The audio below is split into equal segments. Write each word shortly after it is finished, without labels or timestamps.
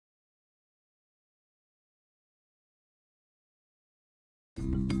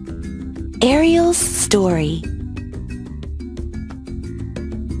Ariel's story.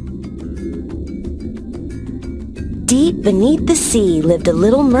 Deep beneath the sea lived a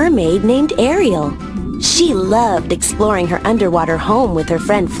little mermaid named Ariel. She loved exploring her underwater home with her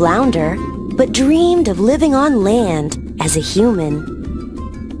friend Flounder, but dreamed of living on land as a human.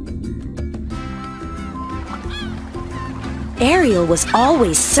 Ariel was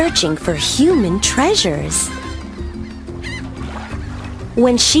always searching for human treasures.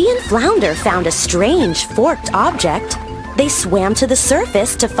 When she and Flounder found a strange forked object, they swam to the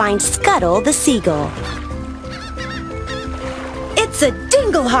surface to find Scuttle the seagull. "It's a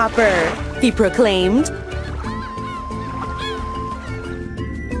dinglehopper!" he proclaimed.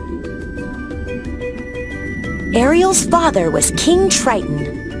 Ariel's father was King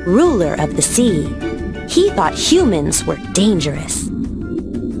Triton, ruler of the sea. He thought humans were dangerous.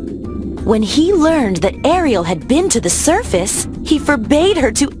 When he learned that Ariel had been to the surface, he forbade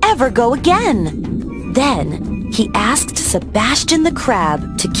her to ever go again. Then, he asked Sebastian the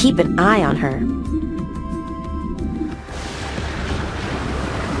crab to keep an eye on her.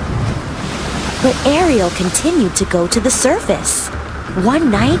 But Ariel continued to go to the surface.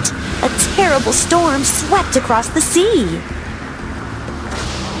 One night, a terrible storm swept across the sea.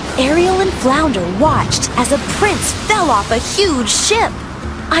 Ariel and Flounder watched as a prince fell off a huge ship.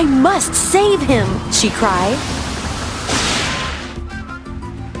 "I must save him," she cried.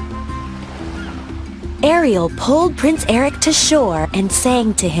 Ariel pulled Prince Eric to shore and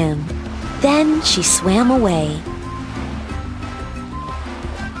sang to him. Then she swam away.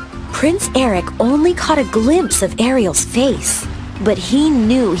 Prince Eric only caught a glimpse of Ariel's face, but he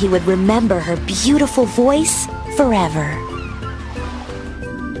knew he would remember her beautiful voice forever.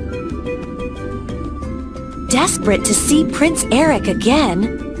 Desperate to see Prince Eric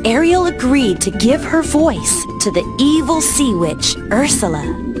again, Ariel agreed to give her voice to the evil sea witch, Ursula.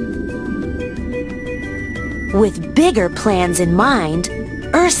 With bigger plans in mind,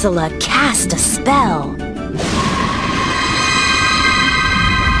 Ursula cast a spell.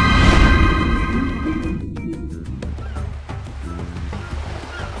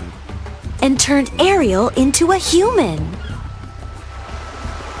 And turned Ariel into a human.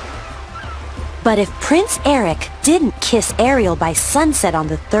 But if Prince Eric didn't kiss Ariel by sunset on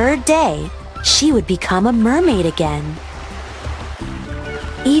the third day, she would become a mermaid again.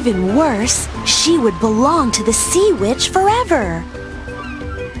 Even worse, she would belong to the sea witch forever.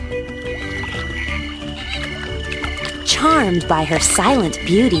 Charmed by her silent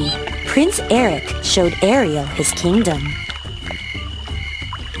beauty, Prince Eric showed Ariel his kingdom.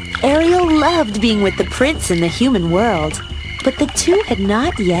 Ariel loved being with the prince in the human world, but the two had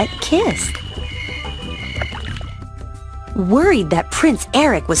not yet kissed. Worried that Prince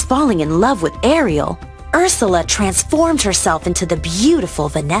Eric was falling in love with Ariel, Ursula transformed herself into the beautiful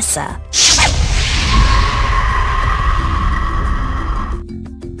Vanessa.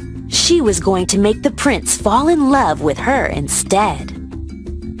 She was going to make the prince fall in love with her instead.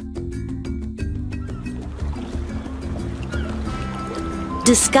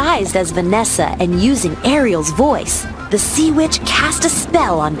 Disguised as Vanessa and using Ariel's voice, the sea witch cast a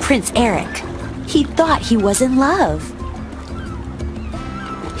spell on Prince Eric. He thought he was in love.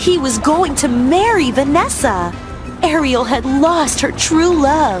 He was going to marry Vanessa. Ariel had lost her true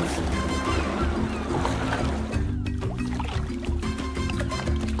love.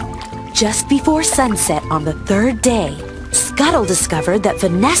 Just before sunset on the third day, Scuttle discovered that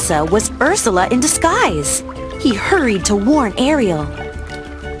Vanessa was Ursula in disguise. He hurried to warn Ariel.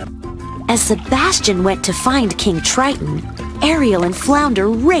 As Sebastian went to find King Triton, Ariel and Flounder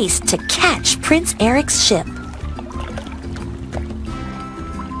raced to catch Prince Eric's ship.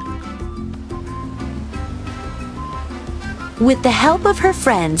 With the help of her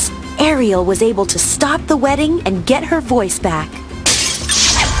friends, Ariel was able to stop the wedding and get her voice back.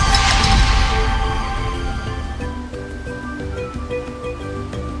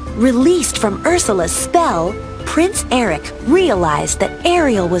 Released from Ursula's spell, Prince Eric realized that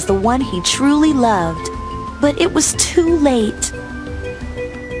Ariel was the one he truly loved, but it was too late.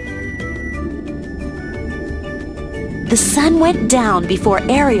 The sun went down before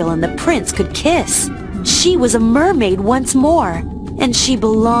Ariel and the prince could kiss. She was a mermaid once more, and she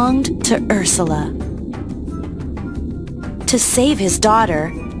belonged to Ursula. To save his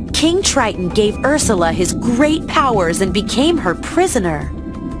daughter, King Triton gave Ursula his great powers and became her prisoner.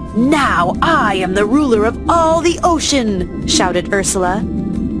 "Now I am the ruler of all the ocean!" shouted Ursula.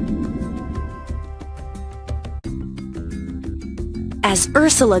 As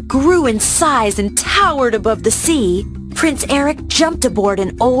Ursula grew in size and towered above the sea, Prince Eric jumped aboard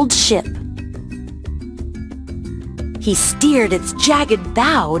an old ship. He steered its jagged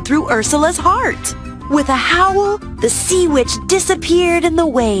bow through Ursula's heart. With a howl, the sea witch disappeared in the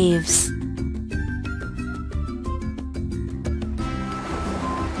waves.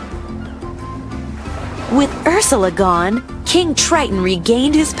 With Ursula gone, King Triton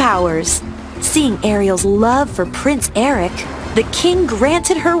regained his powers. Seeing Ariel's love for Prince Eric, the king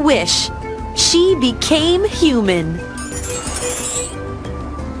granted her wish. She became human.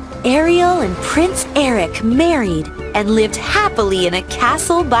 Ariel and Prince Eric married and lived happily in a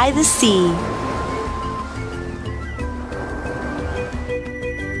castle by the sea.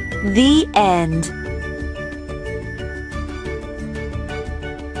 The end.